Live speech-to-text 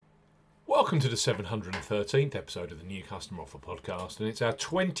Welcome to the 713th episode of the New Customer Offer podcast, and it's our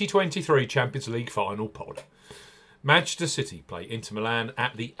 2023 Champions League final pod. Manchester City play Inter Milan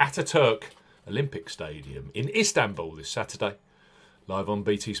at the Ataturk Olympic Stadium in Istanbul this Saturday. Live on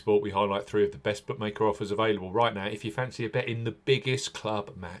BT Sport, we highlight three of the best bookmaker offers available right now if you fancy a bet in the biggest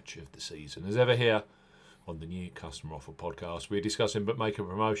club match of the season. As ever here on the New Customer Offer podcast, we're discussing bookmaker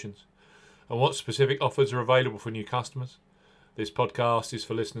promotions and what specific offers are available for new customers. This podcast is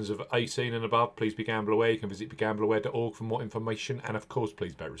for listeners of 18 and above. Please be gamble aware. You can visit begambleaware.org for more information, and of course,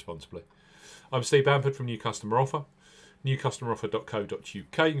 please bet responsibly. I'm Steve Bamford from New Customer Offer, newcustomeroffer.co.uk. You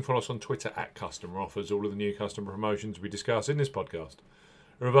can follow us on Twitter at Customer Offers. All of the new customer promotions we discuss in this podcast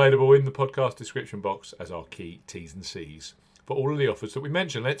are available in the podcast description box as our key T's and C's for all of the offers that we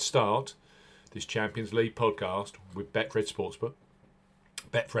mentioned. Let's start this Champions League podcast with Betfred Sportsbook.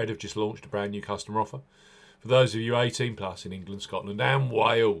 Betfred have just launched a brand new customer offer. For those of you 18 plus in England, Scotland and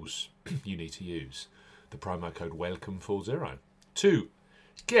Wales, you need to use the promo code WELCOME40 to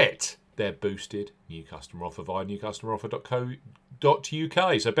get their boosted new customer offer via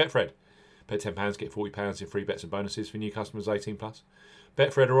newcustomeroffer.co.uk. So Betfred, bet £10, get £40 in free bets and bonuses for new customers 18 plus.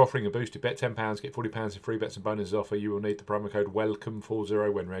 Betfred are offering a boosted bet £10, get £40 in free bets and bonuses offer. You will need the promo code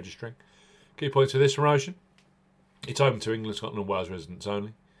WELCOME40 when registering. Key points for this promotion: it's open to England, Scotland and Wales residents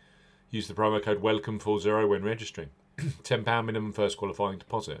only. Use the promo code WELCOME40 when registering. £10 minimum first qualifying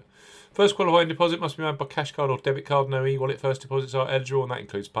deposit. First qualifying deposit must be made by cash card or debit card. No e-wallet first deposits are eligible, and that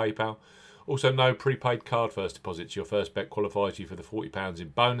includes PayPal. Also, no prepaid card first deposits. Your first bet qualifies you for the £40 in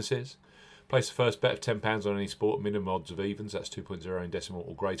bonuses. Place the first bet of £10 on any sport. Minimum odds of evens, that's 2.0 in decimal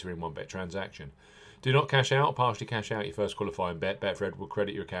or greater in one bet transaction. Do not cash out or partially cash out your first qualifying bet. Betfred will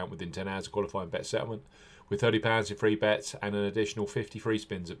credit your account within 10 hours of qualifying bet settlement with £30 in free bets and an additional 50 free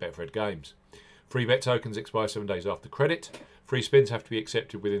spins at Betfred Games. Free bet tokens expire 7 days after credit. Free spins have to be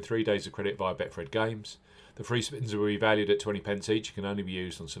accepted within 3 days of credit via Betfred Games. The free spins will be valued at 20 pence each. You can only be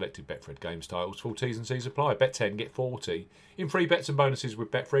used on selected Betfred Games titles. Full T's and C's apply. Bet 10, get 40 in free bets and bonuses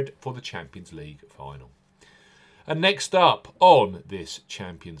with Betfred for the Champions League final. And next up on this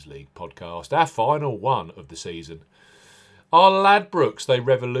Champions League podcast, our final one of the season, are Ladbrokes. They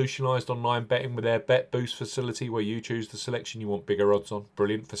revolutionised online betting with their Bet Boost facility where you choose the selection you want bigger odds on.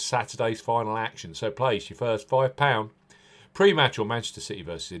 Brilliant for Saturday's final action. So place your first £5 pre-match on Manchester City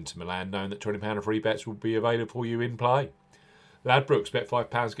versus Inter Milan, knowing that £20 of free bets will be available for you in play. Ladbrokes, bet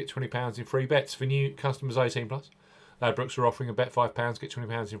 £5, get £20 in free bets for new customers 18 plus. Ladbrokes are offering a bet £5, get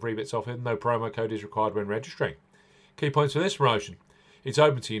 £20 in free bets offer. No promo code is required when registering. Key points for this promotion: it's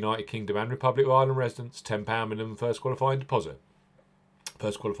open to United Kingdom and Republic of Ireland residents. £10 minimum first qualifying deposit.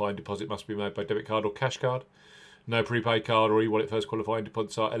 First qualifying deposit must be made by debit card or cash card. No prepaid card or e-wallet first qualifying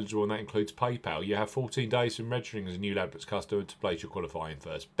deposits are eligible, and that includes PayPal. You have 14 days from registering as a new Ladbrokes customer to place your qualifying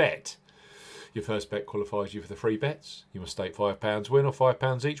first bet. Your first bet qualifies you for the free bets. You must stake £5 win or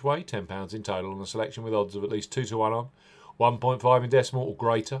 £5 each way, £10 in total on a selection with odds of at least 2 to 1 on, 1.5 in decimal or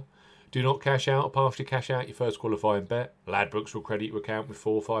greater. Do not cash out or partially cash out your first qualifying bet. Ladbrokes will credit your account with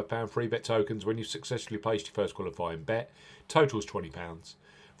 £4 or £5 free bet tokens when you've successfully placed your first qualifying bet. Totals £20.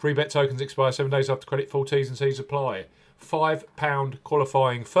 Free bet tokens expire 7 days after credit. Full T's and C's apply. £5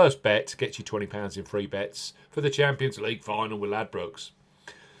 qualifying first bet gets you £20 in free bets for the Champions League final with Ladbrokes.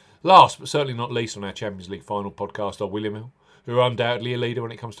 Last but certainly not least on our Champions League final podcast are William Hill, who are undoubtedly a leader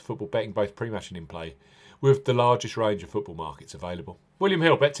when it comes to football betting, both pre-match and in play, with the largest range of football markets available. William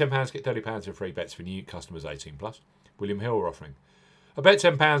Hill, bet £10, get £30 in free bets for new customers 18 plus. William Hill are offering a bet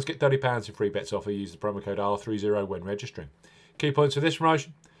 £10, get £30 in free bets offer. Use the promo code R30 when registering. Key points for this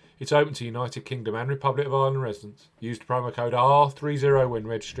promotion: it's open to United Kingdom and Republic of Ireland residents. Use the promo code R30 when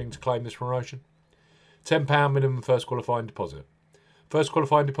registering to claim this promotion. £10 minimum first qualifying deposit. First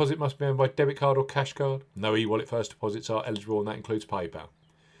qualifying deposit must be made by debit card or cash card. No e-wallet first deposits are eligible, and that includes PayPal.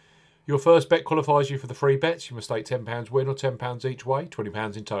 Your first bet qualifies you for the free bets. You must stake £10 win or £10 each way,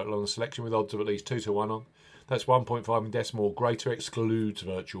 £20 in total on a selection with odds of at least 2 to 1 on. That's 1.5 in decimal or greater, excludes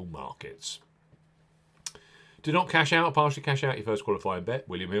virtual markets. Do not cash out or partially cash out your first qualifying bet.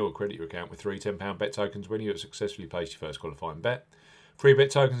 William Hill will credit your account with 3 £10 bet tokens when you have successfully placed your first qualifying bet. Free bet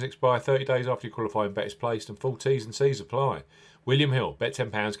tokens expire 30 days after your qualifying bet is placed, and full T's and C's apply. William Hill, bet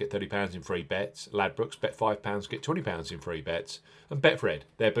 £10, get £30 in free bets. Ladbrokes, bet £5, get £20 in free bets. And Betfred,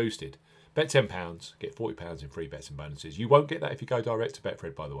 they're boosted. Bet £10, get £40 in free bets and bonuses. You won't get that if you go direct to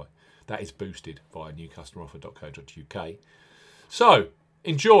Betfred, by the way. That is boosted via newcustomeroffer.co.uk. So,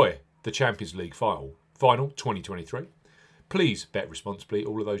 enjoy the Champions League final 2023. Please bet responsibly.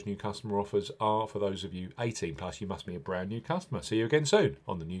 All of those new customer offers are for those of you 18 plus. You must be a brand new customer. See you again soon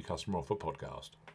on the New Customer Offer podcast.